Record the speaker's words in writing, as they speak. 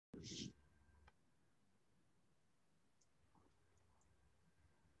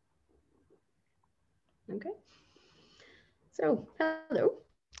Okay. So, hello.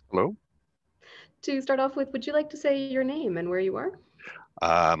 Hello. To start off with, would you like to say your name and where you are?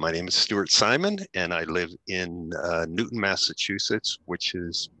 My name is Stuart Simon, and I live in Newton, Massachusetts, which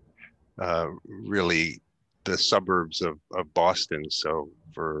is really the suburbs of Boston. So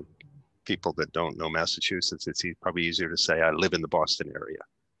for people that don't know Massachusetts, it's probably easier to say I live in the Boston area.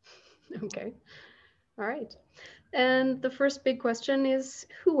 Okay. All right. And the first big question is,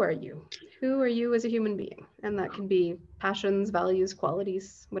 who are you? Who are you as a human being? And that can be passions, values,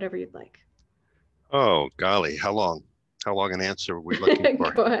 qualities, whatever you'd like. Oh, golly, how long? How long an answer are we looking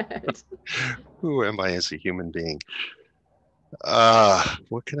for? Go ahead. Who am I as a human being?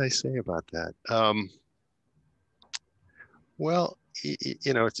 What can I say about that? Well,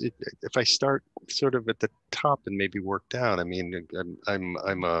 if I start sort of at the top and maybe work down, I mean,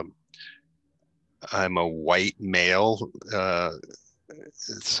 I'm a white male,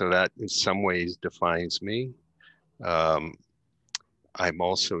 so that in some ways defines me. Um, I'm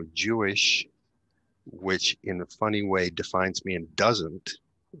also Jewish, which in a funny way defines me and doesn't,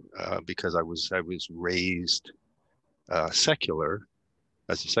 because I was raised secular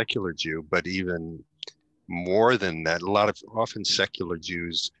as a secular Jew, but even more than that, often secular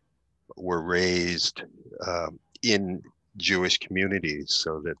Jews were raised in Jewish communities,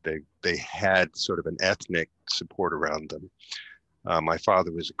 so that they had sort of an ethnic support around them. My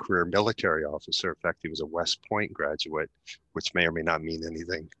father was a career military officer. In fact, he was a West Point graduate, which may or may not mean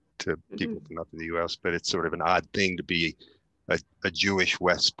anything to Mm-hmm. people from up in the U.S., but it's sort of an odd thing to be a Jewish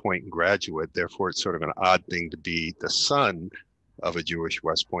West Point graduate. Therefore, it's sort of an odd thing to be the son of a Jewish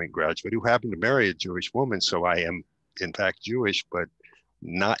West Point graduate who happened to marry a Jewish woman. So I am, in fact, Jewish, but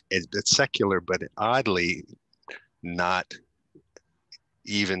not it's secular, but oddly not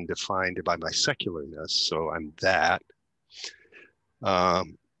even defined by my secularness. So I'm that.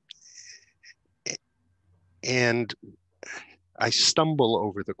 Um, and I stumble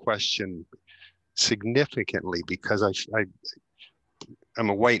over the question significantly because I'm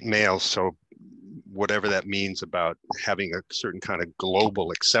a white male, so whatever that means about having a certain kind of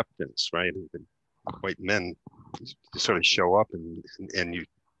global acceptance, right? And white men sort of show up and you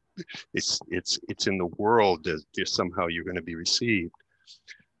it's in the world that somehow you're going to be received.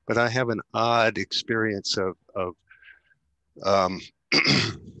 But I have an odd experience of um,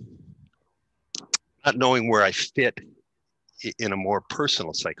 not knowing where I fit in a more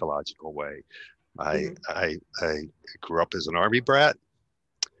personal psychological way. I Mm-hmm. I grew up as an army brat.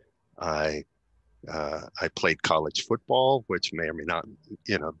 I I played college football, which may or may not,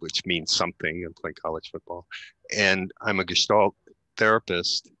 which means something, and play college football. And I'm a Gestalt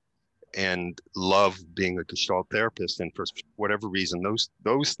therapist and love being a Gestalt therapist. And for whatever reason,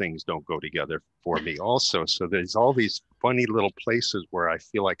 those things don't go together for me also. So there's all these funny little places where I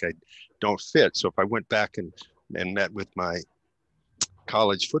feel like I don't fit. So if I went back and met with my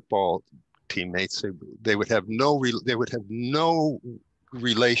college football teammates, they would have no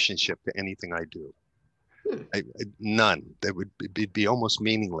relationship to anything I do. Hmm. None. That would be almost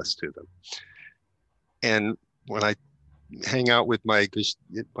meaningless to them. And when I hang out with my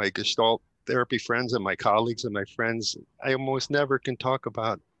Gestalt therapy friends and my colleagues and my friends, I almost never can talk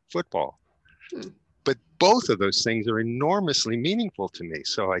about football. Hmm. But both of those things are enormously meaningful to me.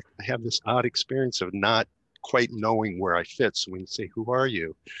 So I have this odd experience of not quite knowing where I fit. So when you say, "Who are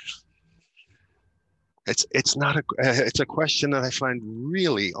you?" It's not a it's a question that I find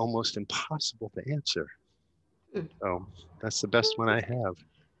really almost impossible to answer. Hmm. So that's the best one I have.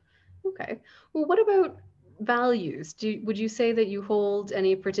 Okay. Well, what about values? Would you say that you hold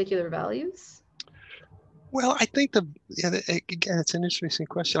any particular values? Well, I think again, it's an interesting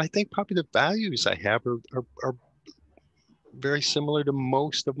question. I think probably the values I have are very similar to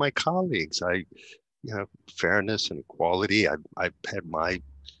most of my colleagues. Fairness and equality. I've had my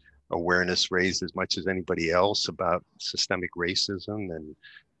awareness raised as much as anybody else about systemic racism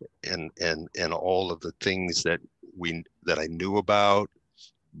and all of the things that I knew about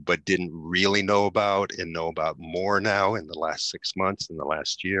but didn't really know about and know about more now in the last 6 months, in the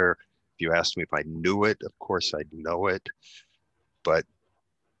last year. If you asked me if I knew it, of course I'd know it, but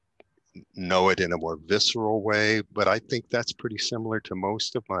know it in a more visceral way. But I think that's pretty similar to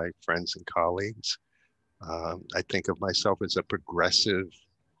most of my friends and colleagues. I think of myself as a progressive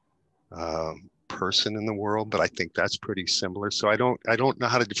person in the world, but I think that's pretty similar. So I don't know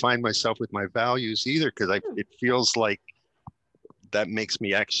how to define myself with my values either, because Hmm. it feels like that makes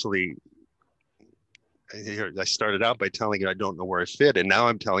me actually. I started out by telling you I don't know where I fit, and now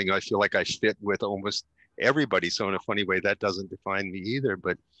I'm telling you I feel like I fit with almost everybody. So in a funny way, that doesn't define me either.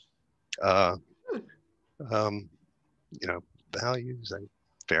 But Uh, Hmm. you know, values and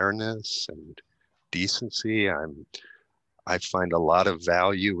fairness and decency. I find a lot of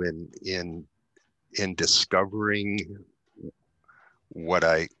value in discovering what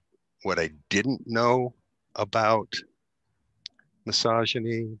I didn't know about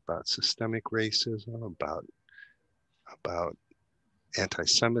misogyny, about systemic racism, about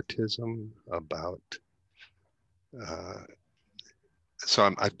anti-Semitism, about uh,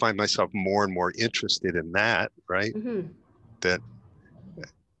 I find myself more and more interested in that, right? Mm-hmm. That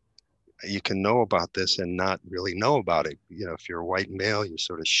you can know about this and not really know about it. You know, if you're a white male, you're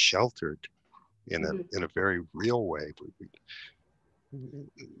sort of sheltered Mm-hmm. in a very real way.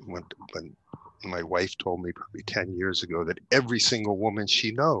 When my wife told me probably 10 years ago that every single woman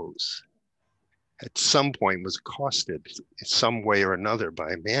she knows at some point was accosted in some way or another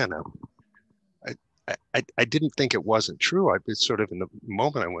by a man. I didn't think it wasn't true. I was sort of in the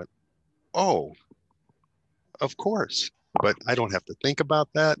moment I went, oh, of course, but I don't have to think about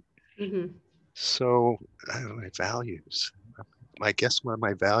that. Mm-hmm. So I don't know, my values. I guess one of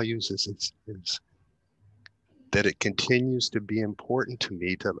my values is that it continues to be important to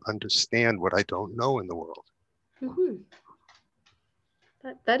me to understand what I don't know in the world. Mm-hmm.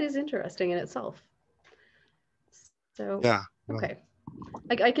 That is interesting in itself. So, Yeah. Well, okay.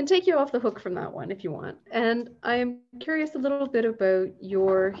 I can take you off the hook from that one if you want. And I'm curious a little bit about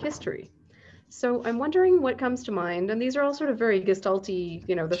your history. So I'm wondering what comes to mind, and these are all sort of very gestalty,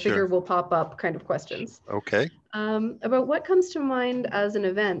 the sure. figure will pop up kind of questions, Okay. about what comes to mind as an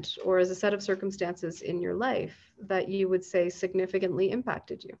event or as a set of circumstances in your life that you would say significantly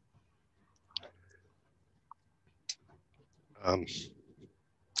impacted you. Um,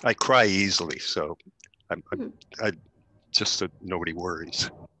 I cry easily, so Hmm. I just so nobody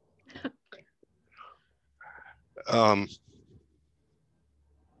worries. Um,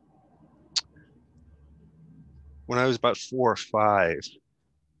 when I was about 4 or 5,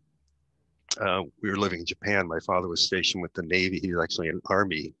 we were living in Japan. My father was stationed with the Navy. He was actually an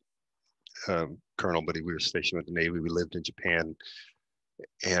Army colonel, but we were stationed with the Navy. We lived in Japan,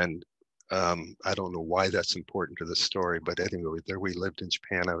 and I don't know why that's important to the story, but anyway, there we lived in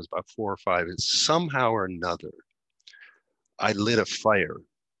Japan. I was about 4 or 5, and somehow or another, I lit a fire.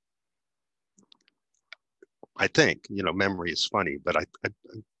 I think, memory is funny, but I'm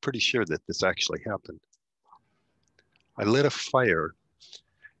pretty sure that this actually happened. I lit a fire,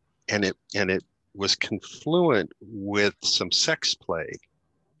 and it was confluent with some sex play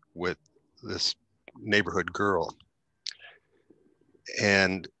with this neighborhood girl.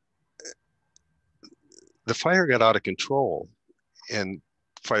 And the fire got out of control, and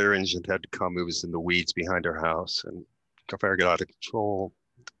fire engine had to come. It was in the weeds behind our house, and the fire got out of control.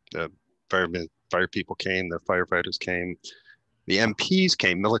 The fire people came, the firefighters came, the MPs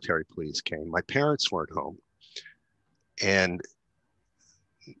came, military police came. My parents weren't home. And,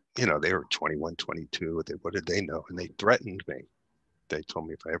 they were 21, 22. What did they know? And they threatened me. They told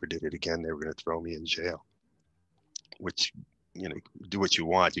me if I ever did it again, they were going to throw me in jail, which, do what you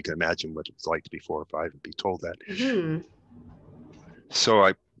want. You can imagine what it was like to be 4 or 5 and be told that. Mm-hmm.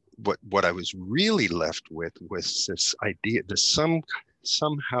 So what I was really left with was this idea that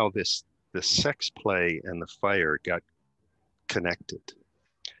somehow this the sex play and the fire got connected.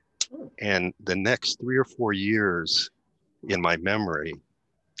 And the next 3 or 4 years in my memory,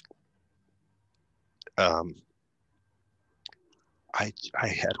 um, I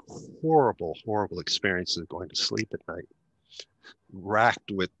had horrible experiences going to sleep at night,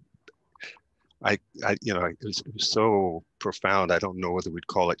 racked with it was so profound. I don't know whether we'd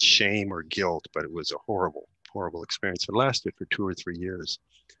call it shame or guilt, but it was a horrible experience. It lasted for 2 or 3 years.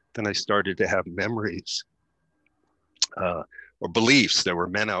 Then I started to have memories uh, or beliefs. There were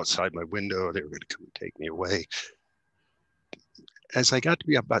men outside my window. They were going to come and take me away. As I got to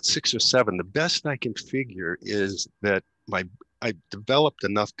be about 6 or 7, the best I can figure is that I developed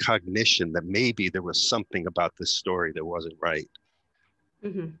enough cognition that maybe there was something about this story that wasn't right.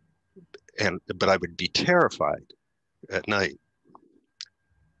 Mm-hmm. But I would be terrified at night.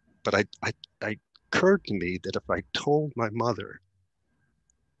 But I occurred to me that if I told my mother,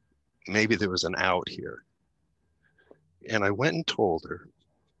 maybe there was an out here. And I went and told her,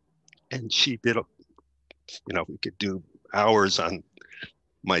 and she did, we could do hours on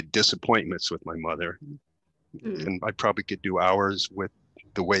my disappointments with my mother. Mm-hmm. And I probably could do hours with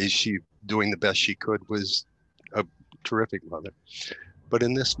the ways she doing the best she could was a terrific mother. But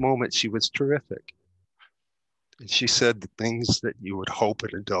in this moment, she was terrific. And she said the things that you would hope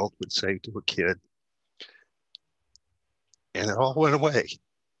an adult would say to a kid. And it all went away.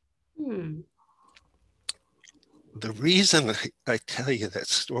 Hmm. the reason I tell you that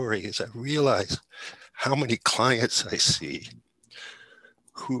story is I realize how many clients I see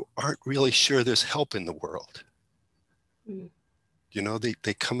who aren't really sure there's help in the world. Mm. You know,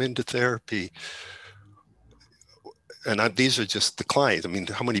 they come into therapy, and these are just the clients. I mean,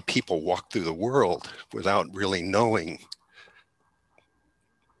 how many people walk through the world without really knowing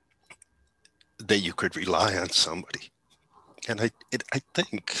that you could rely on somebody? And I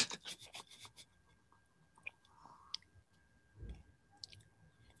think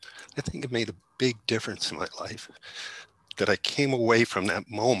it made a big difference in my life that I came away from that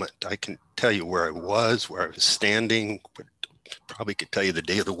moment. I can tell you where I was standing, but probably could tell you the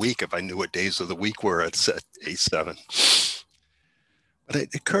day of the week if I knew what days of the week were at age 7. But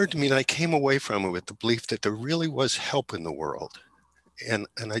it occurred to me that I came away from it with the belief that there really was help in the world. And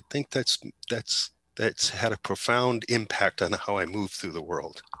I think that's had a profound impact on how I move through the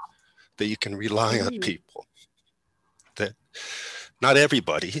world, that you can rely on people, that not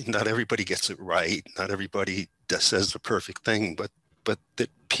everybody gets it right. Not everybody says the perfect thing, but that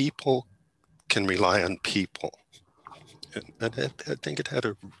people can rely on people. And I think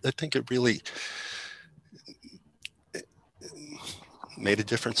it really made a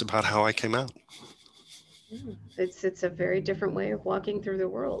difference about how I came out. Yeah. It's a very different way of walking through the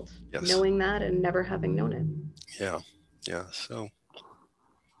world, Yes. knowing that and never having known it. Yeah. So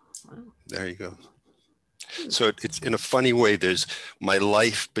Wow. there you go. So it's in a funny way, there's my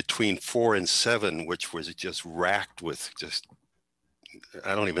life between 4 and 7, which was just racked with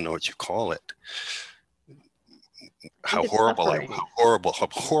I don't even know what you call it. How horrible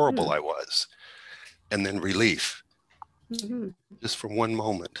I was. And then relief, just from one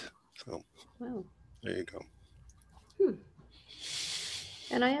moment. So wow. There you go.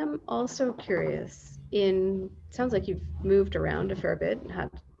 And I am also curious, sounds like you've moved around a fair bit, had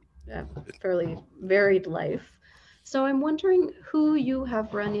a fairly varied life. So I'm wondering who you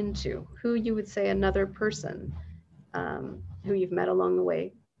have run into, who you would say another person who you've met along the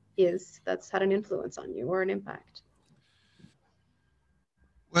way that's had an influence on you or an impact.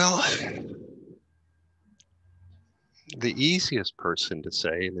 Well, the easiest person to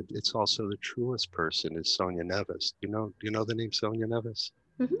say, and it's also the truest person, is Sonia Neves. Do you know the name Sonia Neves?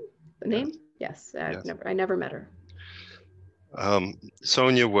 Mm-hmm. The name? Yes. Yes. I never met her.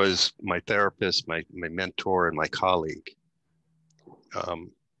 Sonia was my therapist, my mentor, and my colleague.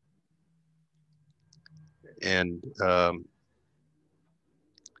 And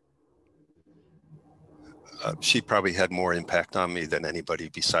she probably had more impact on me than anybody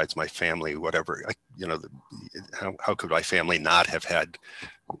besides my family, whatever. How could my family not have had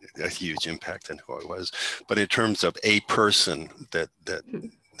a huge impact on who I was? But in terms of a person that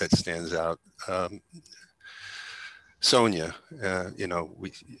stands out, Sonia,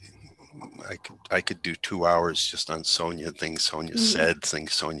 I could do 2 hours just on Sonia, things Sonia said,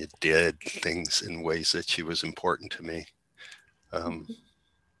 things Sonia did, things in ways that she was important to me.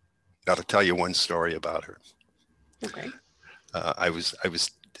 Got to tell you one story about her. Okay. I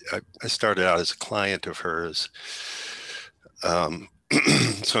started out as a client of hers.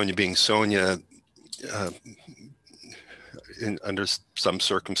 Sonia being Sonia, under some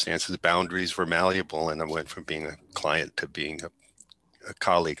circumstances, boundaries were malleable, and I went from being a client to being a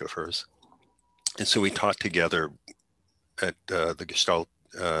colleague of hers. And so we taught together at the Gestalt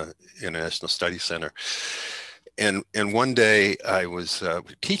International Study Center. And one day I was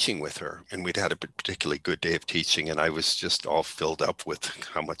teaching with her, and we'd had a particularly good day of teaching, and I was just all filled up with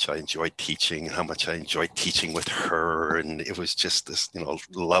how much I enjoyed teaching, how much I enjoyed teaching with her, and it was just this,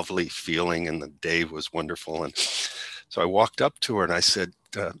 lovely feeling, and the day was wonderful. And so I walked up to her and I said,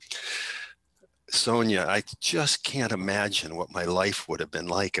 Sonia, I just can't imagine what my life would have been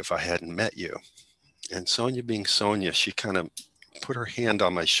like if I hadn't met you. And Sonia being Sonia, she kind of put her hand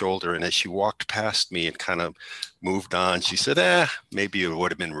on my shoulder, and as she walked past me and kind of moved on, she said, maybe you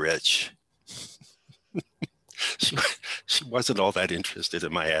would have been rich. She wasn't all that interested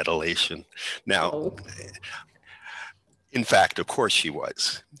in my adulation. Now, in fact, of course she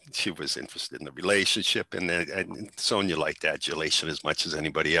was. She was interested in the relationship, and Sonia liked adulation as much as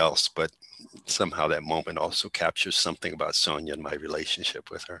anybody else, but somehow that moment also captures something about Sonia and my relationship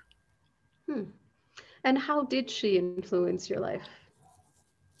with her. And how did she influence your life?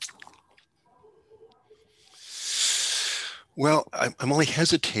 Well, I'm only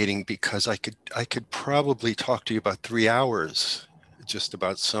hesitating because I could probably talk to you about 3 hours just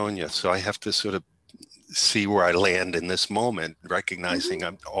about Sonia. So I have to sort of see where I land in this moment, recognizing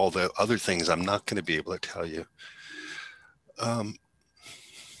all the other things I'm not going to be able to tell you.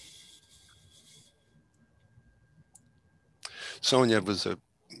 Sonia was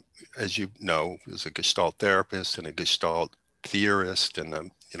as you know, is a Gestalt therapist and a Gestalt theorist,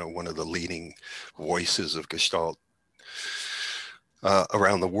 and one of the leading voices of Gestalt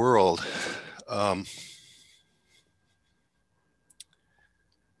around the world.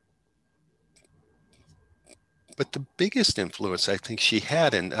 But the biggest influence I think she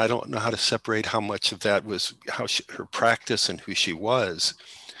had, and I don't know how to separate how much of that was her practice and who she was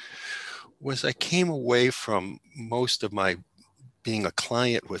I came away from most of my being a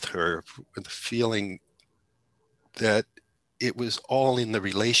client with her with the feeling that it was all in the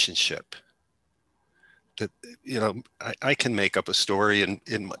relationship. That, I can make up a story, and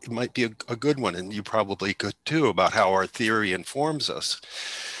it might be a good one, and you probably could too, about how our theory informs us.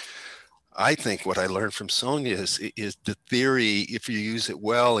 I think what I learned from Sonia is the theory, if you use it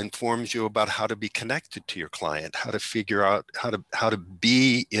well, informs you about how to be connected to your client, how to figure out how to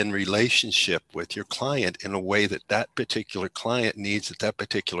be in relationship with your client in a way that that particular client needs at that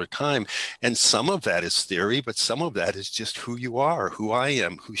particular time. And some of that is theory, but some of that is just who you are, who I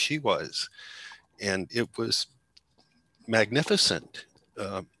am, who she was. And it was magnificent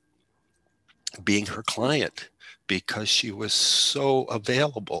being her client, because she was so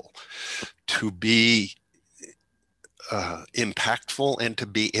available to be impactful and to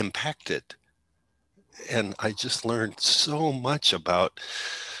be impacted. And I just learned so much about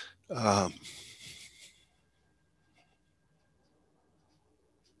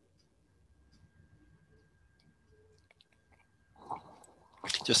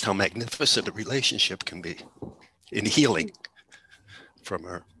just how magnificent a relationship can be in healing from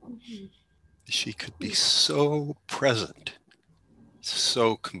her. She could be so present,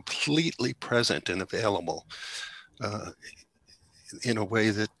 so completely present and available in a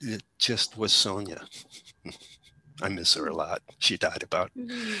way that it just was Sonia. I miss her a lot. She died about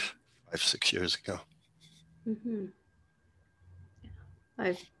 5-6 years ago.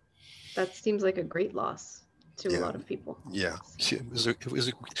 That seems like a great loss to a lot of people. Yeah,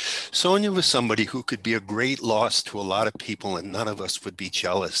 Sonia was somebody who could be a great loss to a lot of people, and none of us would be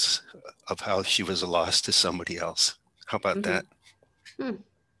jealous of how she was a loss to somebody else. How about that?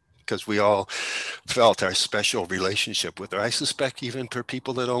 Because we all felt our special relationship with her. I suspect even for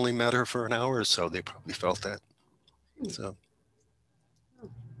people that only met her for an hour or so, they probably felt that. So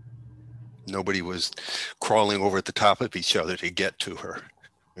nobody was crawling over the top of each other to get to her.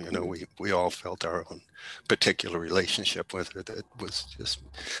 We all felt our own particular relationship with her that was just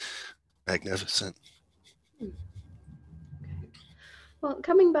magnificent. Well,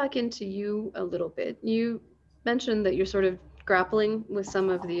 coming back into you a little bit, you mentioned that you're sort of grappling with some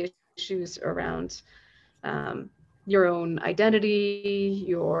of the issues around your own identity,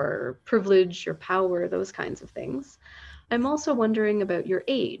 your privilege, your power, those kinds of things. I'm also wondering about your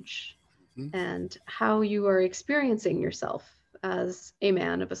age and how you are experiencing yourself as a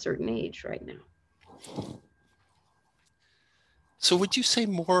man of a certain age right now. So would you say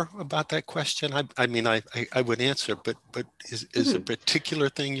more about that question? I mean, I would answer, but is a particular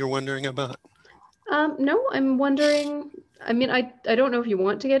thing you're wondering about? No, I'm wondering, I mean, I don't know if you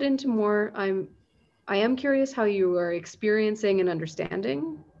want to get into more. I am curious how you are experiencing and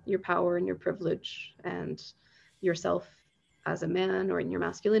understanding your power and your privilege and yourself as a man or in your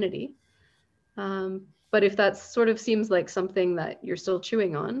masculinity. But if that sort of seems like something that you're still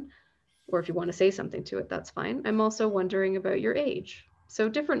chewing on, or if you want to say something to it, that's fine. I'm also wondering about your age. So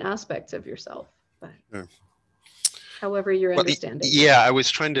different aspects of yourself, but however you're understanding. Yeah, I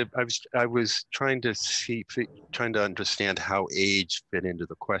was trying to understand how age fit into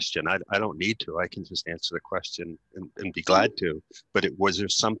the question. I don't need to. I can just answer the question and be glad to. But was there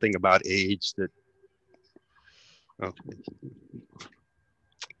something about age that? Okay,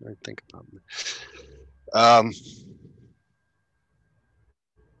 I think about it.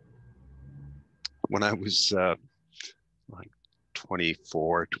 When I was like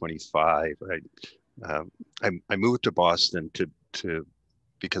 24, 25, I moved to Boston to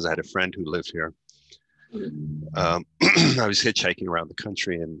because I had a friend who lived here. I was hitchhiking around the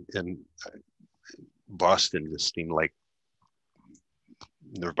country, and Boston just seemed like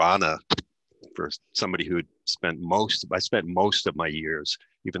nirvana for somebody who had I spent most of my years,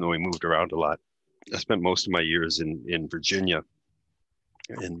 even though we moved around a lot, I spent most of my years in Virginia,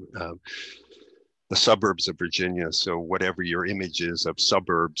 in the suburbs of Virginia. So whatever your image is of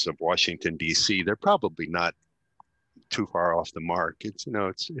suburbs of Washington, D.C., they're probably not too far off the mark.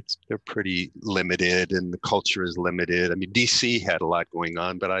 They're pretty limited, and the culture is limited. I mean, DC had a lot going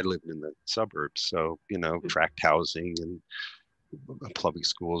on, but I lived in the suburbs, so tract housing and public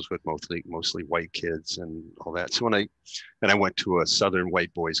schools with mostly white kids and all that. So when I went to a Southern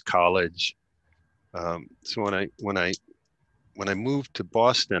white boys college. So when I when I moved to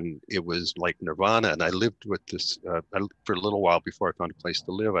Boston, it was like nirvana, and I lived with this for a little while before I found a place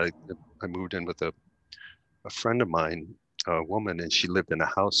to live. I moved in with a friend of mine, a woman, and she lived in a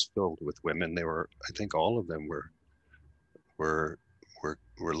house filled with women. They were, I think, all of them were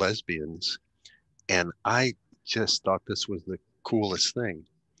lesbians, and I just thought this was the coolest thing.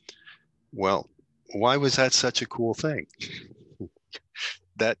 Well, why was that such a cool thing?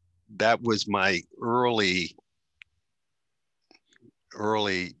 That that was my early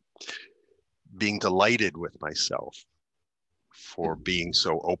being delighted with myself for being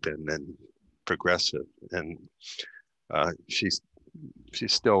so open and progressive. And she's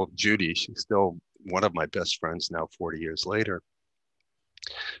still Judy. She's still one of my best friends now, 40 years later.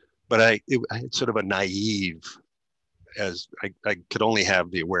 But I had sort of a naive, as I could only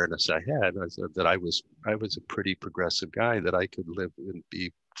have the awareness I had that I was a pretty progressive guy, that I could live and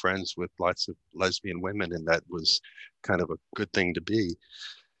be friends with lots of lesbian women, and that was kind of a good thing to be.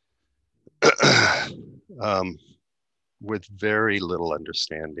 With very little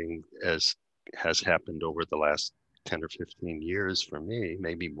understanding, as has happened over the last 10 or 15 years for me,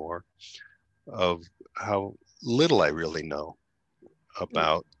 maybe more, of how little I really know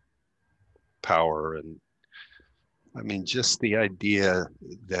about power. And I mean, just the idea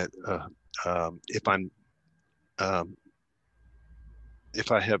that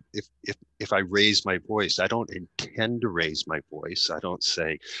if I raise my voice, I don't intend to raise my voice. I don't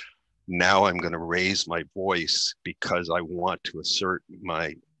say, now I'm going to raise my voice because I want to assert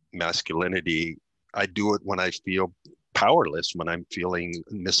my masculinity. I do it when I feel powerless, when I'm feeling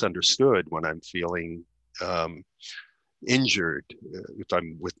misunderstood, when I'm feeling injured. If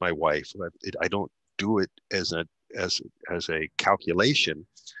I'm with my wife, I don't do it as a calculation.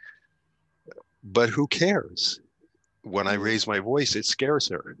 But who cares? When I raise my voice, it scares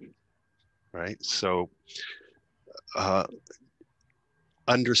her, right? So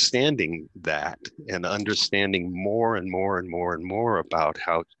understanding that, and understanding more and more and more and more about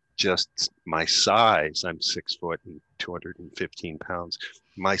how just my size, I'm 6 foot and 215 pounds,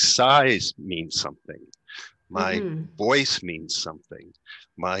 my size means something. My voice means something.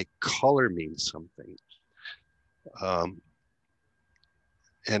 My color means something.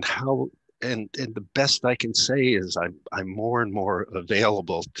 And the best I can say is I'm more and more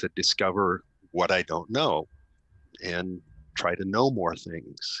available to discover what I don't know and try to know more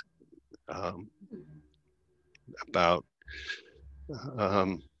things about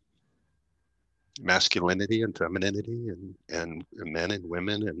masculinity and femininity and men and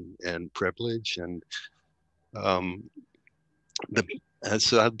women and privilege. And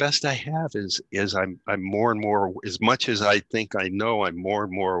so the best I have is I'm more and more, as much as I think I know, I'm more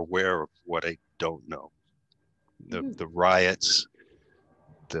and more aware of what I don't know. The riots,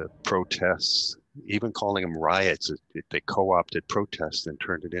 the protests, even calling them riots, they co-opted protests and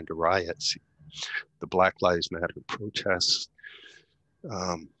turned it into riots. The Black Lives Matter protests,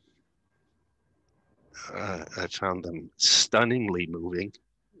 I found them stunningly moving.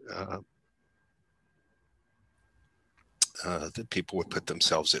 That people would put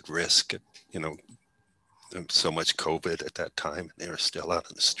themselves at risk. So much COVID at that time, and they were still out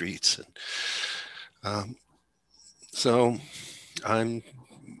in the streets. And so I'm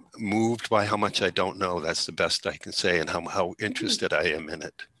moved by how much I don't know. That's the best I can say, and how interested I am in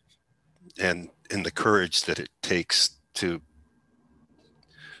it, and in the courage that it takes to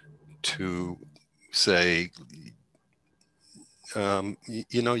say,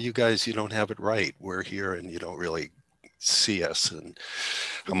 you guys, you don't have it right. We're here, and you don't really see us, and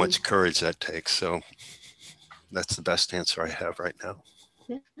how much courage that takes. So that's the best answer I have right now.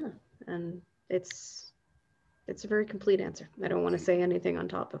 Yeah, and it's a very complete answer. I don't want to say anything on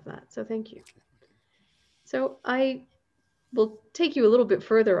top of that, so thank you. So I will take you a little bit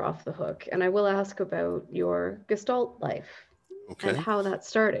further off the hook, and I will ask about your Gestalt life and how that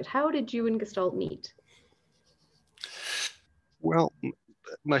started. How did you and Gestalt meet? Well,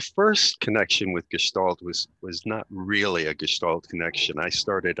 my first connection with Gestalt was not really a Gestalt connection. I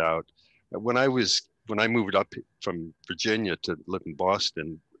started out when I moved up from Virginia to live in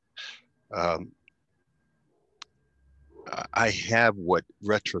Boston. I have what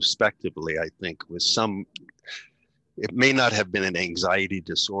retrospectively I think was it may not have been an anxiety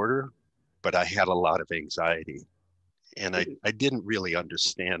disorder, but I had a lot of anxiety, and I didn't really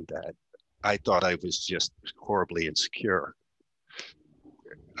understand that. I thought I was just horribly insecure.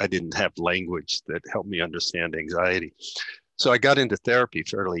 I didn't have language that helped me understand anxiety. So I got into therapy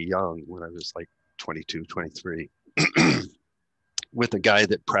fairly young, when I was like 22, 23, with a guy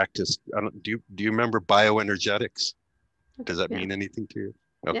that practiced, do you remember bioenergetics? Does that mean anything to you?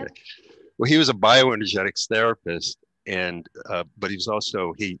 Okay. Yeah. Well, he was a bioenergetics therapist, And but he was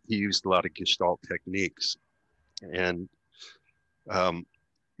also he used a lot of Gestalt techniques. And um,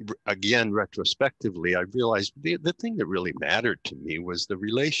 again, retrospectively, I realized the thing that really mattered to me was the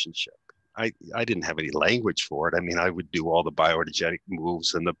relationship. I didn't have any language for it. I mean, I would do all the bioenergetic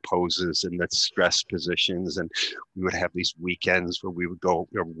moves and the poses and the stress positions. And we would have these weekends where we would go,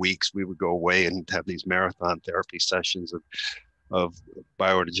 or weeks, we would go away and have these marathon therapy sessions of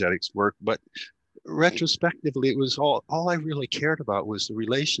bioenergetics work. But retrospectively, it was all I really cared about was the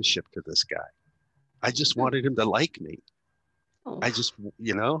relationship to this guy. I just wanted him to like me. Oh. I just,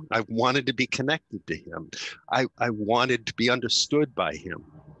 I wanted to be connected to him. I wanted to be understood by him.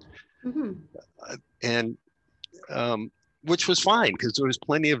 Mm-hmm. And which was fine because there was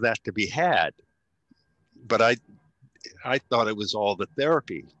plenty of that to be had. But I thought it was all the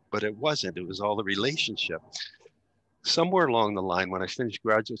therapy, but it wasn't. It was all the relationship. Somewhere along the line, when I finished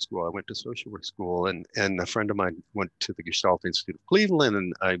graduate school, I went to social work school, and a friend of mine went to the Gestalt Institute of Cleveland,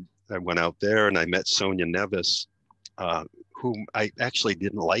 and I went out there and I met Sonia Nevis, whom I actually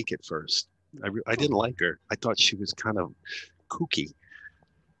didn't like at first. I didn't like her. I thought she was kind of kooky.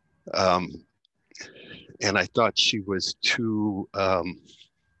 And I thought she was too, well,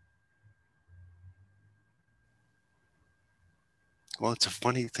 it's a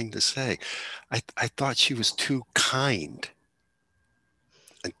funny thing to say. I thought she was too kind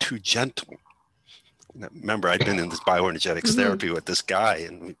and too gentle. Remember, I'd been in this bioenergetics therapy with this guy,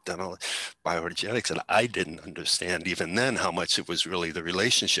 and we've done all bioenergetics, and I didn't understand even then how much it was really the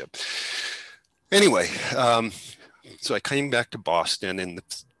relationship. Anyway, so I came back to Boston, and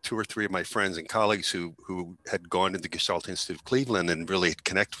two or three of my friends and colleagues who had gone to the Gestalt Institute of Cleveland and really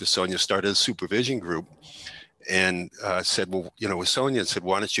connected with Sonia started a supervision group, and said, well, with Sonia, and said,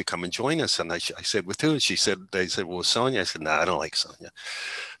 why don't you come and join us? And I said, with who? And they said, well, with Sonia. I said, no, I don't like Sonia.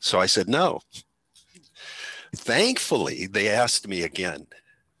 So I said, no. Thankfully, they asked me again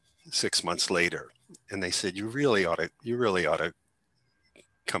 6 months later, and they said, you really ought to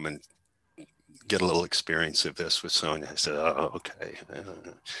come and get a little experience of this with Sonia. I said, oh, okay.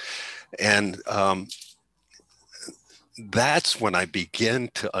 And that's when I began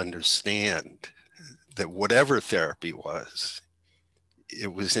to understand that whatever therapy was,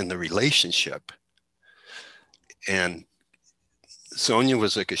 it was in the relationship. And Sonia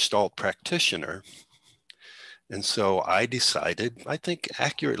was a Gestalt practitioner. And so I decided, I think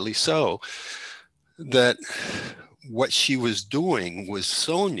accurately so, that what she was doing was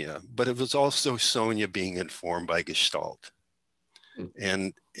Sonia, but it was also Sonia being informed by Gestalt.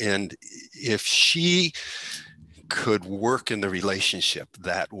 And if she could work in the relationship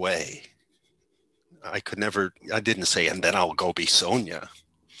that way, I didn't say, and then I'll go be Sonia.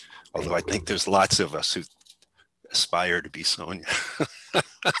 Although I think there's lots of us who aspire to be Sonia.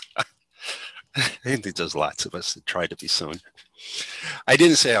 I think there's lots of us that try to be Sonia. I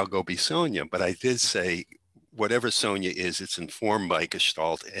didn't say I'll go be Sonia, but I did say whatever Sonia is, it's informed by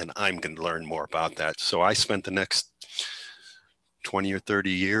Gestalt, and I'm going to learn more about that. So I spent the next 20 or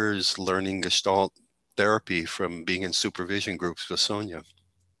 30 years learning Gestalt therapy from being in supervision groups with Sonia.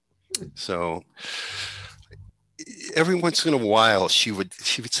 So every once in a while, she would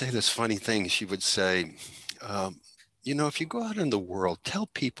say this funny thing. She would say, if you go out in the world, tell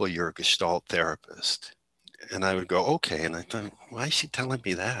people you're a Gestalt therapist. And I would go, okay. And I thought, why is she telling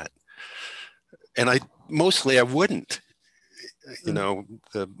me that? And I wouldn't. The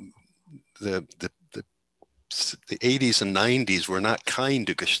 80s and 90s were not kind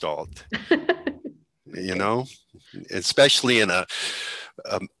to Gestalt. Especially in a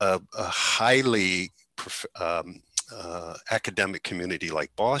highly academic community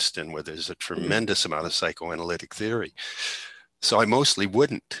like Boston, where there's a tremendous amount of psychoanalytic theory. So I mostly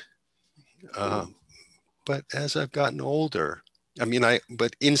wouldn't. But as I've gotten older,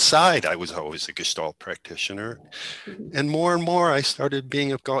 but inside I was always a Gestalt practitioner. And more I started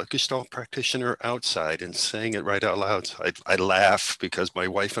being a Gestalt practitioner outside and saying it right out loud. So I laugh because my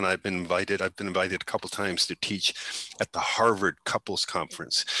wife and I've been invited a couple times to teach at the Harvard Couples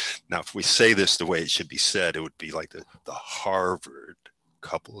Conference. Now, if we say this the way it should be said, it would be like the Harvard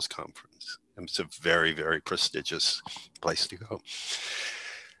Couples Conference. It's a very, very prestigious place to go.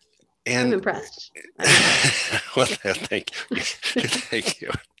 And I'm impressed. Well, thank you. Thank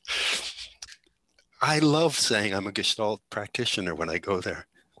you. I love saying I'm a Gestalt practitioner when I go there.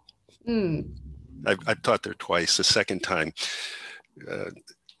 I've taught there twice. The second time,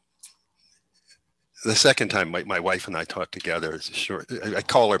 my wife and I taught together. I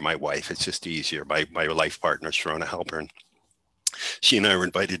call her my wife. It's just easier. My life partner, Sharona Halpern. She and I were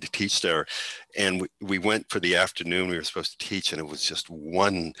invited to teach there, and we went for the afternoon. We were supposed to teach, and it was just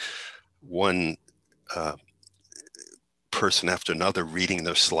one person after another reading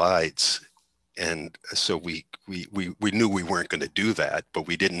their slides. And so we knew we weren't going to do that, but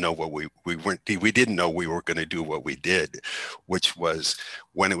we didn't know what we didn't know we were going to do what we did, which was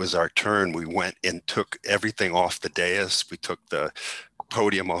when it was our turn, we went and took everything off the dais. We took the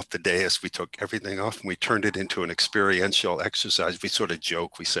podium off the dais. We took everything off and we turned it into an experiential exercise. We sort of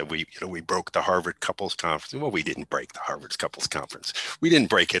joke. We said we broke the Harvard Couples Conference. Well, we didn't break the Harvard Couples Conference. We didn't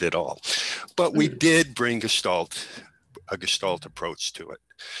break it at all, but we did bring a Gestalt approach to it.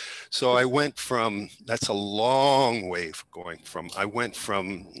 So I went from, that's a long way going from, I'm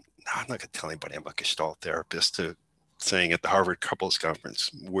not going to tell anybody I'm a Gestalt therapist, to saying at the Harvard Couples Conference,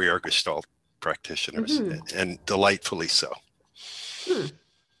 we are Gestalt practitioners, and delightfully so.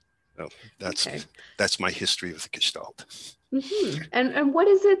 So that's my history with the Gestalt. And what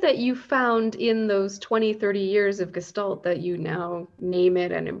is it that you found in those 20, 30 years of Gestalt that you now name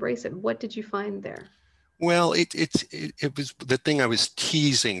it and embrace it? What did you find there? Well, it was the thing I was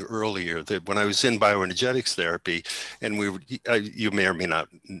teasing earlier, that when I was in bioenergetics therapy, and you may or may not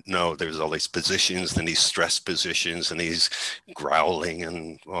know, there's all these positions and these stress positions and these growling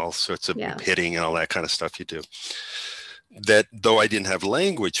and all sorts of hitting and all that kind of stuff you do. That though I didn't have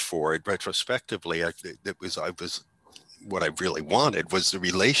language for it, retrospectively, what I really wanted was the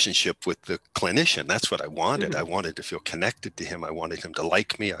relationship with the clinician. That's what I wanted. I wanted to feel connected to him. I wanted him to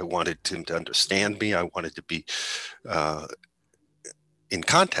like me. I wanted him to understand me. I wanted to be in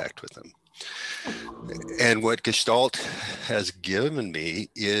contact with him. And what Gestalt has given me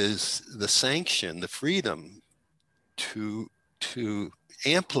is the sanction, the freedom to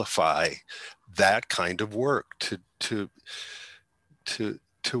amplify that kind of work, to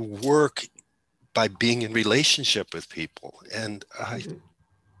work by being in relationship with people. And I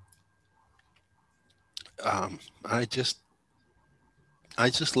just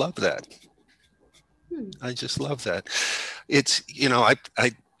love that. I just love that. It's,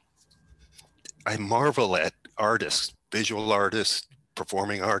 I marvel at artists, visual artists,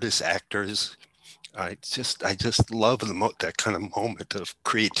 performing artists, actors. I just love that kind of moment of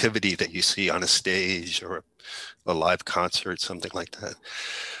creativity that you see on a stage or a live concert, something like that.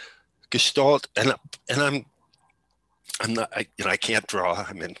 Gestalt, and I'm not, I can't draw.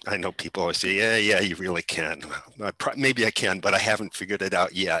 I mean, I know people always say, yeah, you really can. Maybe I can, but I haven't figured it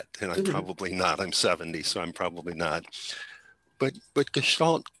out yet. And I'm probably not. I'm 70, so I'm probably not. But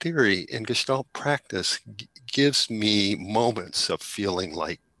Gestalt theory and Gestalt practice gives me moments of feeling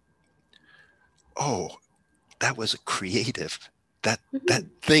like, oh, that was a creative, that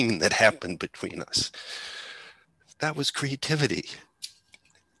thing that happened between us. That was creativity.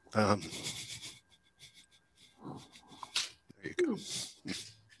 There you go.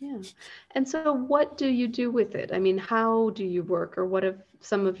 Yeah. And so what do you do with it? I mean, how do you work, or what have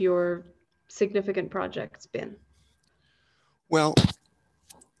some of your significant projects been? Well,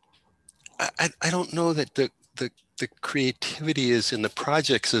 I don't know that the creativity is in the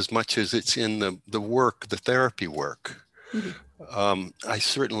projects as much as it's in the work, the therapy work. I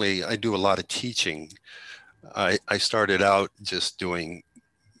do a lot of teaching. I started out just doing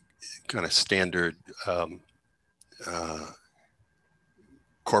kind of standard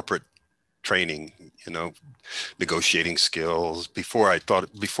corporate training, negotiating skills. Before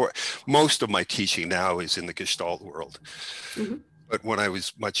most of my teaching now is in the Gestalt world. But when I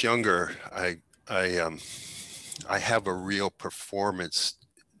was much younger, I have a real performance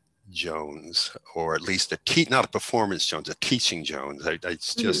Jones, or at least not a performance Jones, a teaching Jones.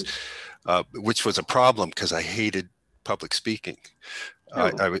 It's just, which was a problem because I hated public speaking.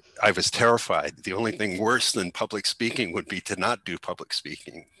 I was terrified. The only thing worse than public speaking would be to not do public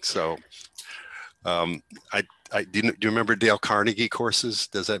speaking. So do you remember Dale Carnegie courses?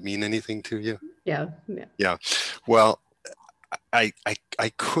 Does that mean anything to you? Yeah. Well, I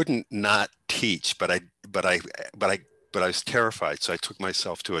couldn't not teach, but I was terrified. So I took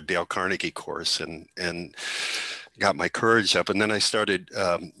myself to a Dale Carnegie course and got my courage up. And then I started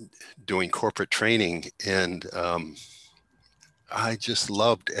doing corporate training, and I just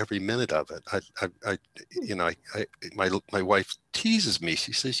loved every minute of it. My wife teases me.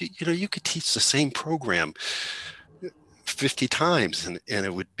 She says, you could teach the same program 50 times and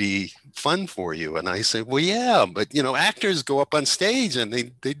it would be fun for you. And I say, well, yeah, but actors go up on stage and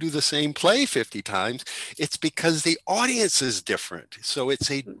they do the same play 50 times. It's because the audience is different. So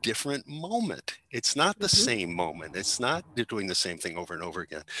it's a different moment. It's not the same moment. It's not they're doing the same thing over and over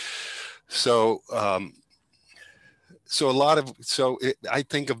again. So I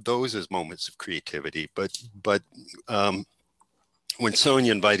think of those as moments of creativity, but when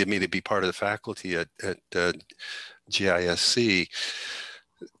Sonia invited me to be part of the faculty at GISC,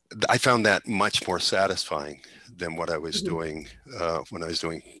 I found that much more satisfying than what I was Mhm. doing when I was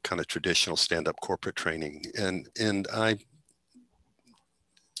doing kind of traditional stand-up corporate training. And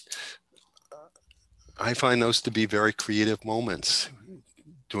I find those to be very creative moments,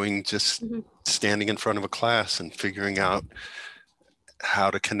 doing just Mhm. standing in front of a class and figuring out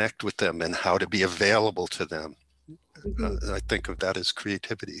how to connect with them and how to be available to them. Mhm. I think of that as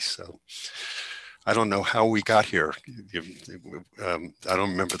creativity. So I don't know how we got here. I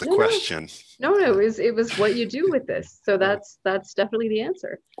don't remember the No, no, question. no. It was what you do with this. So Oh, that's definitely the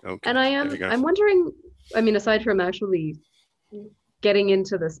answer. okay, And I there am you go. I'm wondering, I mean, aside from actually getting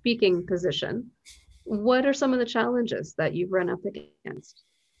into the speaking position, what are some of the challenges that you've run up against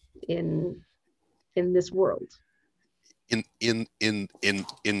in in this world? In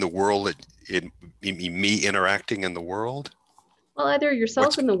the world, in me interacting in the world. Well, either yourself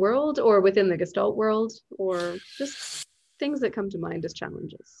What's in the world or within the Gestalt world, or just things that come to mind as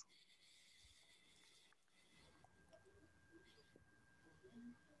challenges.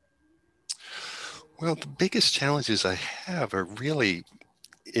 Well, the biggest challenges I have are really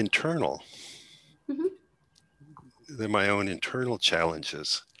internal. Mhm. They're my own internal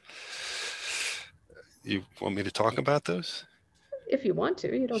challenges. You want me to talk about those? If you want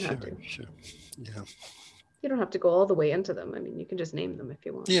to, you don't have Sure, to. sure. Yeah. You don't have to go all the way into them. I mean, you can just name them if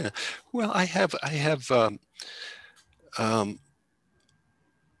you want. Yeah. Well, I have um,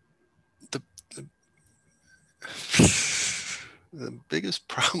 the, the the biggest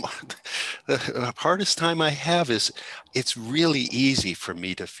problem, the hardest time I have is it's really easy for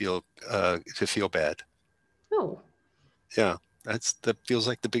me to feel bad. Oh. Yeah, that feels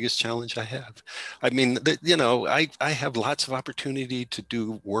like the biggest challenge I have. I mean, I have lots of opportunity to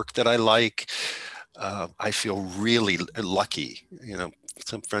do work that I like. I feel really lucky.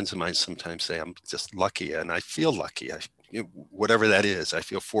 Some friends of mine sometimes say I'm just lucky, and I feel lucky. Whatever that is, I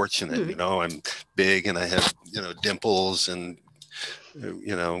feel fortunate. Hmm. I'm big and I have dimples and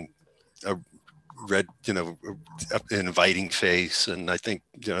you know a red inviting face, and I think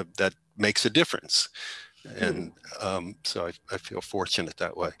that makes a difference. Hmm. And so I feel fortunate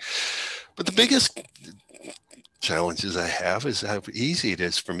that way. But the biggest challenges I have is how easy it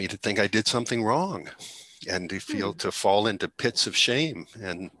is for me to think I did something wrong and Hmm. to fall into pits of shame.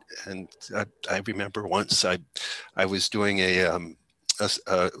 And I remember once I was doing in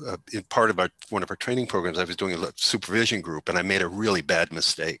part of one of our training programs, I was doing a supervision group, and I made a really bad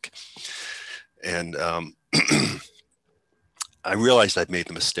mistake. And I realized I'd made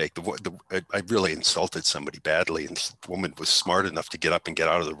the mistake. I really insulted somebody badly, and the woman was smart enough to get up and get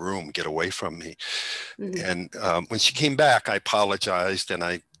out of the room, get away from me. Hmm. And when she came back, I apologized and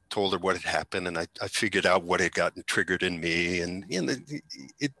I told her what had happened, and I figured out what had gotten triggered in me. And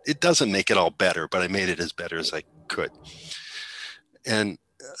it doesn't make it all better, but I made it as better as I could. And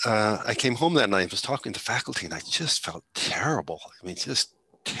I came home that night and was talking to faculty, and I just felt terrible. I mean, just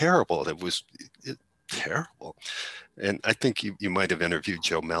terrible. Terrible. And I think you might have interviewed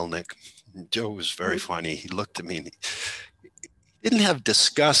Joe Melnick. Joe was very Hmm. funny. He looked at me and he didn't have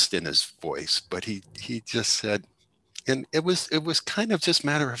disgust in his voice, but he just said, and it was kind of just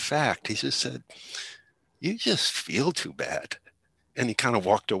matter of fact. He just said, "You just feel too bad," and he kind of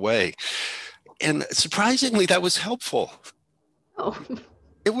walked away. And surprisingly, that was helpful. Oh.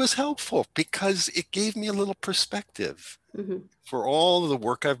 It was helpful because it gave me a little perspective Hmm. for all of the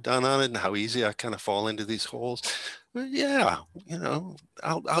work I've done on it and how easy I kind of fall into these holes. But yeah,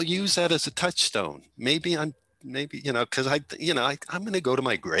 I'll use that as a touchstone. Maybe because I'm going to go to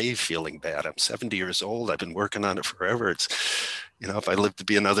my grave feeling bad. I'm 70 years old. I've been working on it forever. It's if I live to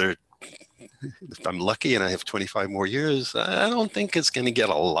be if I'm lucky and I have 25 more years, I don't think it's going to get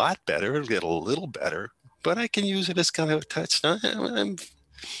a lot better. It'll get a little better, but I can use it as kind of a touchstone.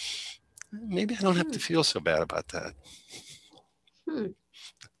 Maybe I don't have Hmm. to feel so bad about that. Hmm.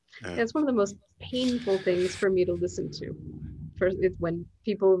 Yeah. It's one of the most painful things for me to listen to. For it's when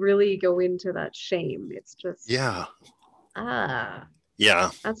people really go into that shame. It's just Yeah. ah,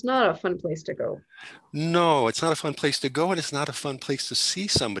 Yeah. that's not a fun place to go. No, it's not a fun place to go, and it's not a fun place to see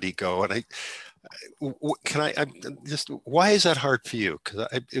somebody go. And can I just, why is that hard for you? Because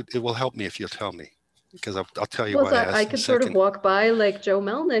it will help me if you'll tell me, because I'll tell you Well, why I so I asked in a could sort of second. walk by like Joe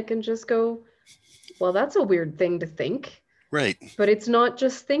Melnick and just go, well, that's a weird thing to think. Right. But it's not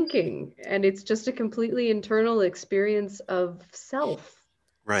just thinking, and it's just a completely internal experience of self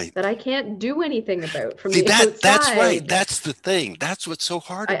Right. that I can't do anything about from See, the that's right. outside. That's the thing. That's what's so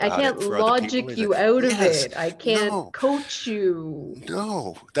hard I about can't it for other people logic is that, you out of yes, it. I can't no, coach you.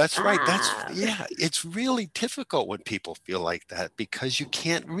 no, that's right. Ah. Yeah, it's really difficult when people feel like that because you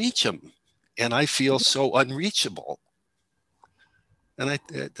can't reach them. And I feel so unreachable. And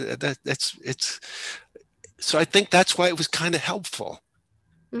that's it's So I think that's why it was kind of helpful,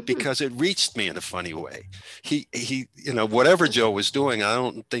 Mm-hmm. because it reached me in a funny way. He, whatever Joe was doing,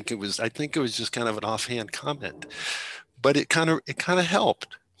 I think it was just kind of an offhand comment, but it kind of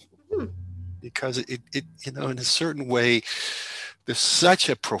helped, Hmm. because in a certain way, there's such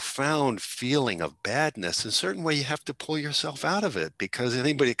a profound feeling of badness. In a certain way, you have to pull yourself out of it, because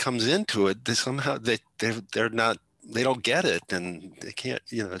anybody that comes into it, they're not, they don't get it, and they can't,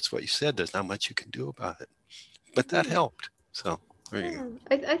 it's what you said, there's not much you can do about it. But that Hmm. helped. So there you Yeah,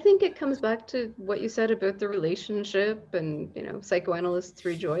 go. I think it comes back to what you said about the relationship, and psychoanalysts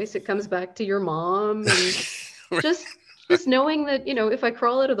rejoice. It comes back to your mom, and just just knowing that, if I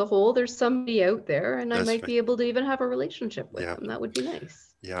crawl out of the hole, there's somebody out there, and I That's might right. be able to even have a relationship with Yeah. them. That would be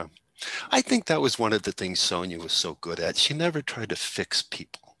nice. Yeah. I think that was one of the things Sonia was so good at. She never tried to fix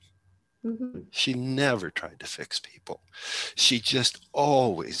people. Hmm. She never tried to fix people. She just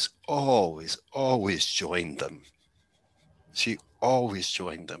always, always, always joined them. She always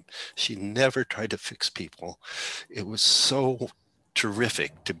joined them. She never tried to fix people. It was so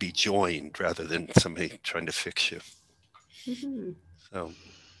terrific to be joined rather than somebody trying to fix you. Hmm. So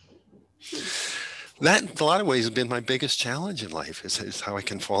Hmm. that, in a lot of ways, has been my biggest challenge in life, is how I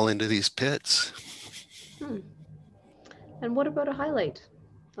can fall into these pits. Hmm. And what about a highlight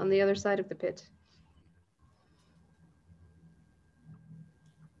on the other side of the pit?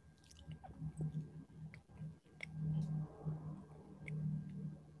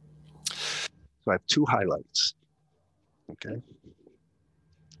 So I have two highlights. Okay.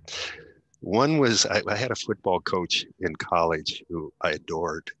 One was I had a football coach in college who I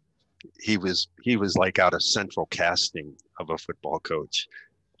adored. He was like out of central casting of a football coach.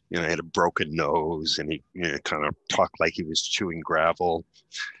 He had a broken nose, and he kind of talked like he was chewing gravel,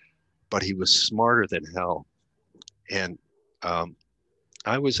 but he was smarter than hell. And um,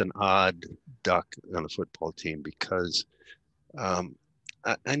 I was an odd duck on the football team, because um,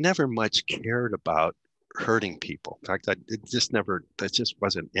 I never much cared about hurting people. In fact, that just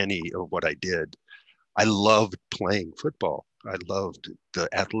wasn't any of what I did. I loved playing football. I loved the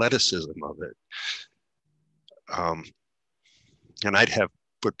athleticism of it. Um, and I'd have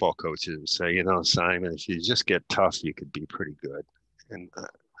football coaches say, Simon, if you just get tough, you could be pretty good. And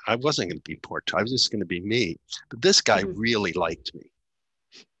I wasn't going to be poor. I was just going to be me. But this guy Hmm. really liked me.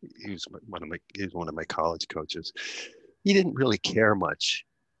 He was one of my college coaches. He didn't really care much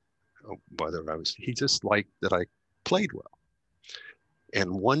whether he just liked that I played well.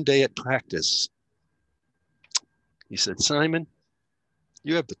 And one day at practice, he said, Simon,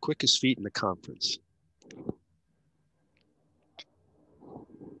 you have the quickest feet in the conference.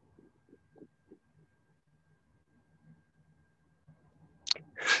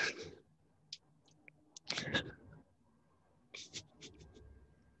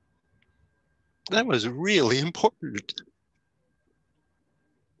 That was really important.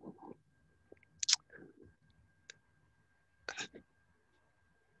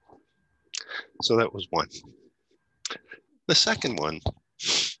 So that was one. The second one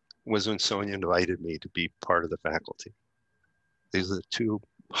was when Sonia invited me to be part of the faculty. These are the two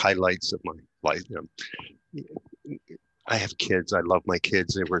highlights of my life. I have kids. I love my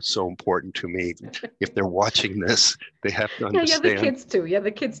kids. They were so important to me. If they're watching this, they have to Yeah, the understand. kids too. Yeah,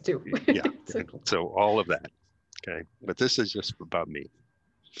 the kids too. Yeah. So all of that. Okay. But this is just about me.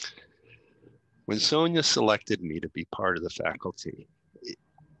 When Sonia selected me to be part of the faculty,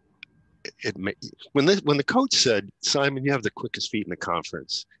 when the coach said, Simon, you have the quickest feet in the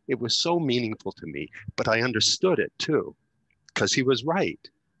conference, it was so meaningful to me. But I understood it too, because he was right.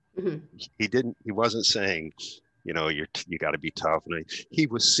 Hmm. He wasn't saying, you got to be tough. And he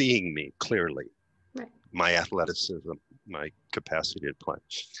was seeing me clearly, Right. my athleticism, my capacity to play.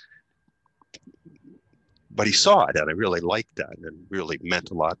 But he saw it, and I really liked that, and it really meant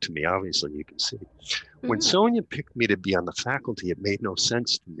a lot to me. Obviously, you can see. When Hmm. Sonia picked me to be on the faculty, it made no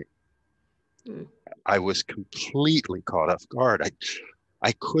sense to me. Hmm. I was completely caught off guard.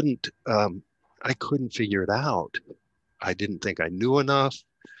 I couldn't figure it out. I didn't think I knew enough.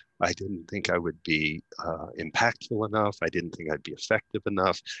 I didn't think I would be impactful enough. I didn't think I'd be effective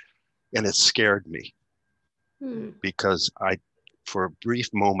enough. And it scared me, Hmm. because for a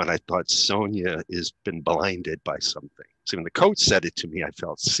brief moment, I thought Sonia has been blinded by something. So when the coach said it to me, I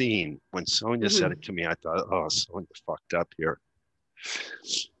felt seen. When Sonia said Hmm. it to me, I thought, oh, Sonia fucked up here.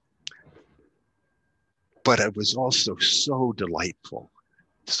 But it was also so delightful.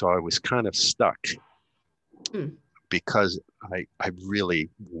 So I was kind of stuck, Hmm. because I really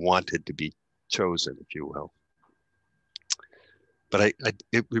wanted to be chosen, if you will. But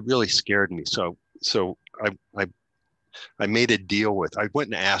it really scared me. So I I made a deal with, I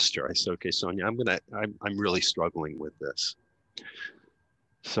went and asked her, I said, okay, Sonia, I'm really struggling with this.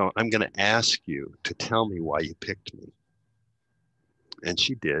 So I'm going to ask you to tell me why you picked me. And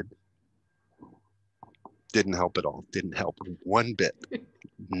she did. Didn't help at all. Didn't help one bit.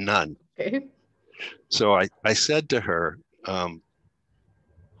 None. Okay. So I said to her, I'm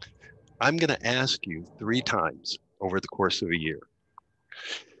going to ask you 3 times over the course of a year.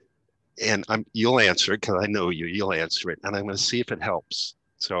 And you'll answer it because I know you'll answer it. And I'm going to see if it helps.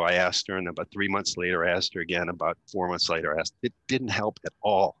 So I asked her, and about 3 months later, I asked her again. About 4 months later, I asked, it didn't help at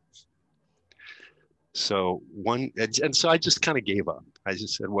all. So so I just kind of gave up. I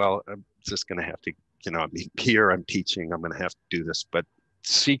just said, well, I'm just going to have to, I mean, here I'm teaching, I'm going to have to do this, but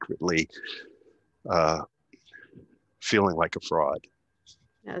secretly feeling like a fraud.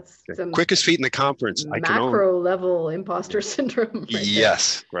 That's quickest feet in the conference. Macro level imposter syndrome. Right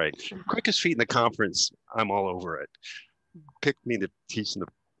yes, there. Right. Quickest feet in the conference. I'm all over it. Picked me to teach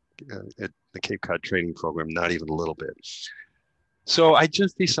at the Cape Cod training program, not even a little bit. So I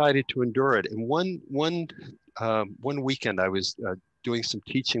just decided to endure it. And one weekend I was doing some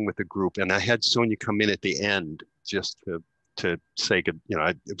teaching with a group, and I had Sonia come in at the end just to say good.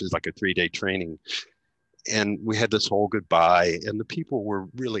 It was like a 3-day training, and we had this whole goodbye, and the people were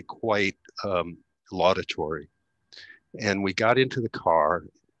really quite laudatory. And we got into the car.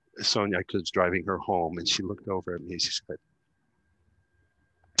 Sonia was driving her home, and she looked over at me. She said,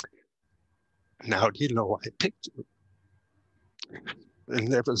 "Now, do you know why I picked you?"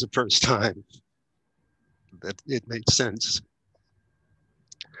 And that was the first time that it made sense.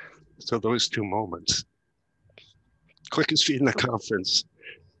 So those 2 moments, quickest feet in the conference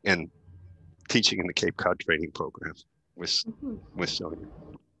and teaching in the Cape Cod training program with Sonia.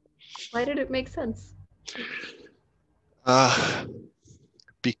 Why did it make sense?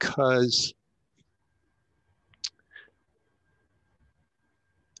 Because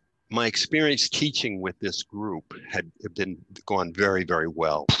my experience teaching with this group had gone very, very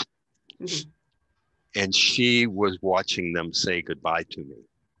well. Mm-hmm. And she was watching them say goodbye to me.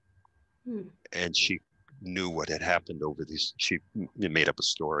 Mm. And she knew what had happened over these. She made up a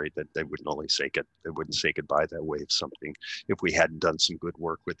story that they wouldn't say goodbye that way if we hadn't done some good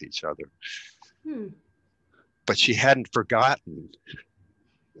work with each other. Mm. But she hadn't forgotten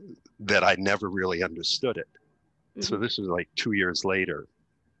that I never really understood it. Mm-hmm. So this was like 2 years later.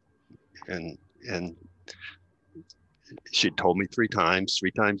 And she told me 3 times.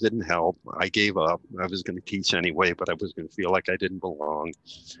 3 times didn't help. I gave up. I was going to teach anyway, but I was going to feel like I didn't belong.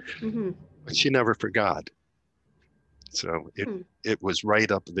 Mm-hmm. But she never forgot. So it was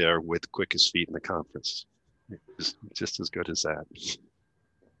right up there with quickest feet in the conference. It was just as good as that.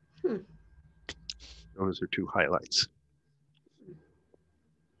 Those are 2 highlights.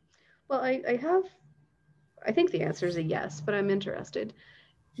 Well, I think the answer is a yes, but I'm interested.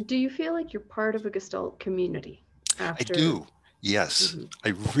 Do you feel like you're part of a Gestalt community? I do. Yes, I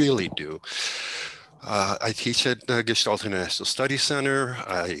really do. I teach at the Gestalt International Studies Center.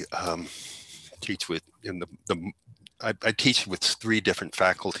 I teach I teach with 3 different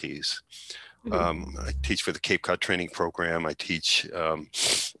faculties. I teach for the Cape Cod training program. I teach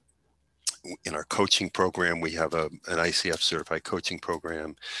in our coaching program. We have an ICF certified coaching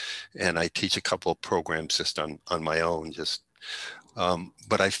program, and I teach a couple of programs just on my own.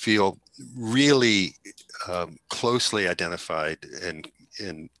 But I feel really closely identified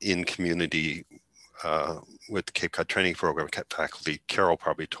in community with the Cape Cod training program faculty. Carol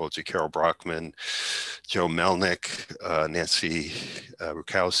probably told you, Carol Brockman, Joe Melnick, Nancy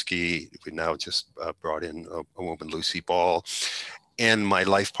Rukowski. We now just brought in a woman, Lucy Ball, and my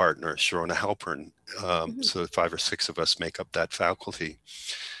life partner, Sharona Halpern. So 5 or 6 of us make up that faculty.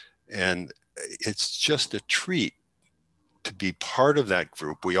 And it's just a treat to be part of that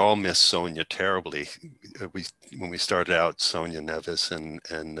group. We all miss Sonia terribly. When we started out, Sonia Nevis and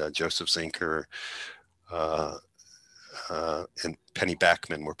Joseph Zinker and Penny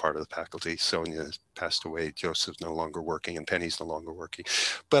Backman were part of the faculty. Sonia passed away. Joseph's no longer working, and Penny's no longer working.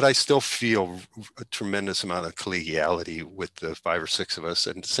 But I still feel a tremendous amount of collegiality with the 5 or 6 of us,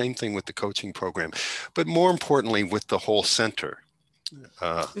 and same thing with the coaching program. But more importantly, with the whole center.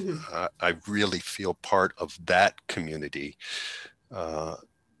 I really feel part of that community. I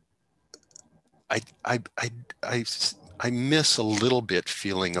miss a little bit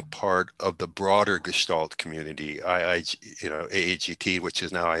feeling a part of the broader Gestalt community. AAGT, which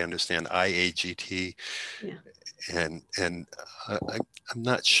is now, I understand, IAGT. Yeah. And I'm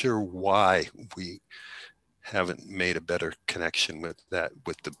not sure why we haven't made a better connection with the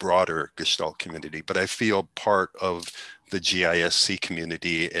broader Gestalt community, but I feel part of the GISC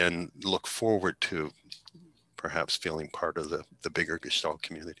community and look forward to perhaps feeling part of the bigger Gestalt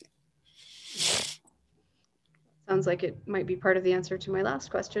community. Sounds like it might be part of the answer to my last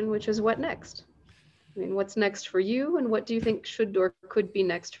question, which is what next? I mean, what's next for you, and what do you think should or could be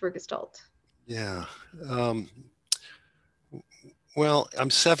next for Gestalt? Yeah. Well, I'm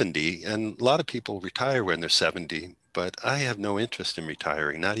 70, and a lot of people retire when they're 70, but I have no interest in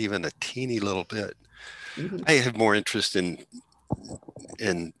retiring, not even a teeny little bit. Mm-hmm. I have more interest in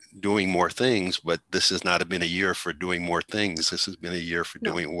doing more things, but this has not been a year for doing more things. This has been a year for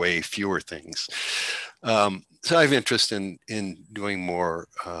doing way fewer things. So I have interest in doing more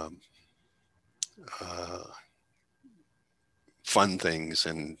fun things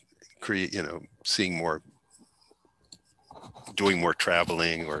and create, seeing more, doing more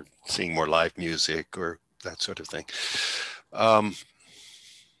traveling or seeing more live music or that sort of thing.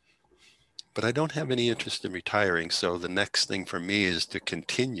 But I don't have any interest in retiring. So the next thing for me is to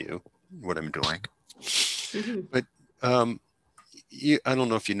continue what I'm doing. Mm-hmm. But I don't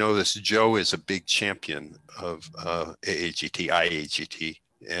know if you know this, Joe is a big champion of AAGT, IAGT,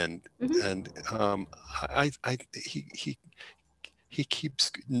 and he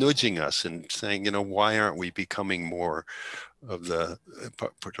keeps nudging us and saying, why aren't we becoming more of the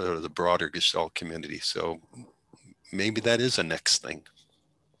broader Gestalt community? So maybe that is a next thing.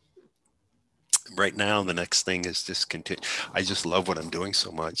 Right now, the next thing is just continue. I just love what I'm doing so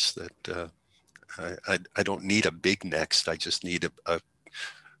much that I don't need a big next. I just need a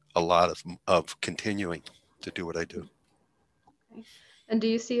lot of continuing to do what I do. Okay. And do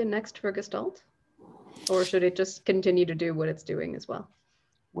you see a next for Gestalt? Or should it just continue to do what it's doing as well?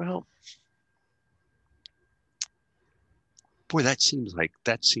 Well, boy, that seems like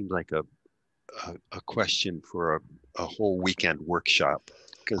a question for a whole weekend workshop,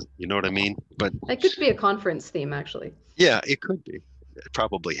 because you know what I mean? But it could be a conference theme, actually. Yeah, it could be. It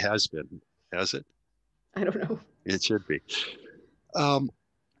probably has been. Has it? I don't know. It should be.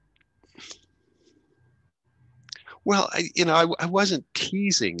 Well, I wasn't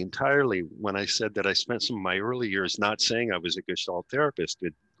teasing entirely when I said that I spent some of my early years not saying I was a Gestalt therapist.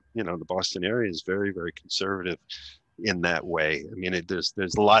 The Boston area is very, very conservative in that way. I mean,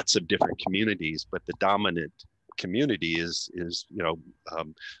 there's lots of different communities, but the dominant community is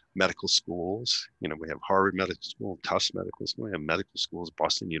medical schools. We have Harvard Medical School, Tufts Medical School, we have medical schools,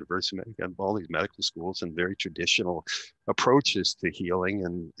 Boston University, we have all these medical schools and very traditional approaches to healing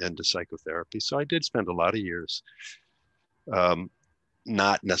and to psychotherapy. So I did spend a lot of years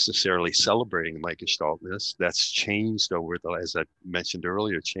not necessarily celebrating my Gestaltness. That's changed as I mentioned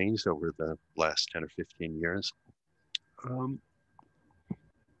earlier, changed over the last 10 or 15 years.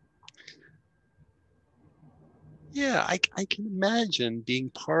 Yeah, I can imagine being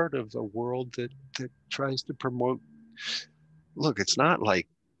part of a world that tries to promote. Look, it's not like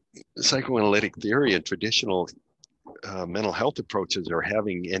psychoanalytic theory and traditional mental health approaches are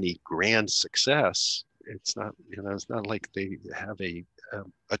having any grand success. It's not, it's not like they have a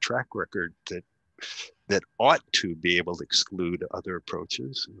track record that ought to be able to exclude other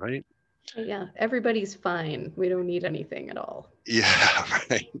approaches, right? Yeah, everybody's fine. We don't need anything at all. Yeah,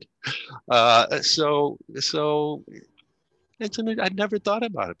 right. So I'd never thought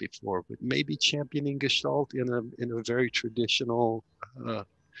about it before, but maybe championing Gestalt in a very traditional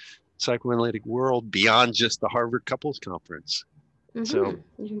psychoanalytic world beyond just the Harvard Couples Conference. Mm-hmm. So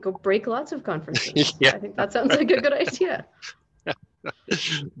you can go break lots of conferences. Yeah. I think that sounds like a good idea.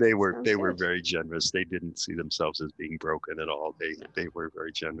 They were very generous. They didn't see themselves as being broken at all. They were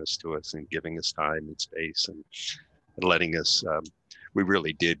very generous to us and giving us time and space and letting us. We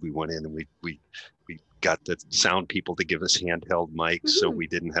really did. We went in and we got the sound people to give us handheld mics, so we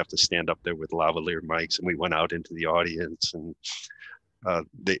didn't have to stand up there with lavalier mics, and we went out into the audience, and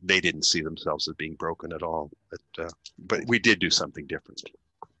they didn't see themselves as being broken at all. But we did do something different.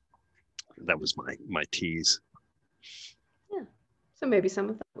 That was my tease. Yeah. So maybe some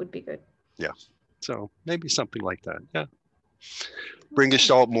of that would be good. Yeah. So maybe something like that. Yeah. Bring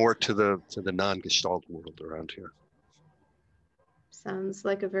Gestalt more to the non-Gestalt world around here. Sounds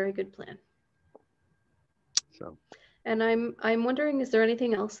like a very good plan. So. And I'm wondering, is there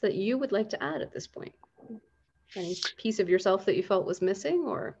anything else that you would like to add at this point? Any piece of yourself that you felt was missing,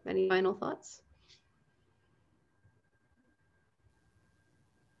 or any final thoughts?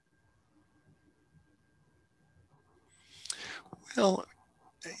 Well,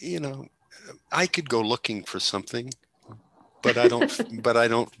 I could go looking for something, but I don't.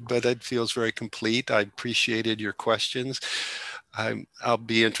 But it feels very complete. I appreciated your questions. I'll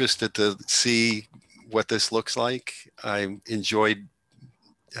be interested to see what this looks like. I enjoyed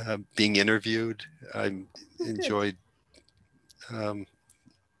being interviewed. I enjoyed.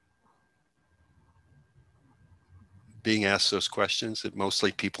 being asked those questions that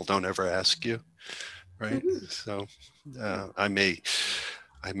mostly people don't ever ask you, right? Mhm. So I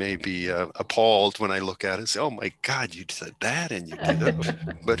may be appalled when I look at it and say, "Oh my God, you said that and you did that."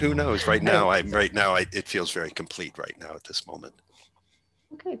 But who knows? Right now, it feels very complete right now at this moment.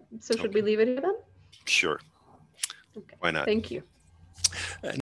 Okay, so should we Okay, leave it here then? sure. Okay, Why not? thank you.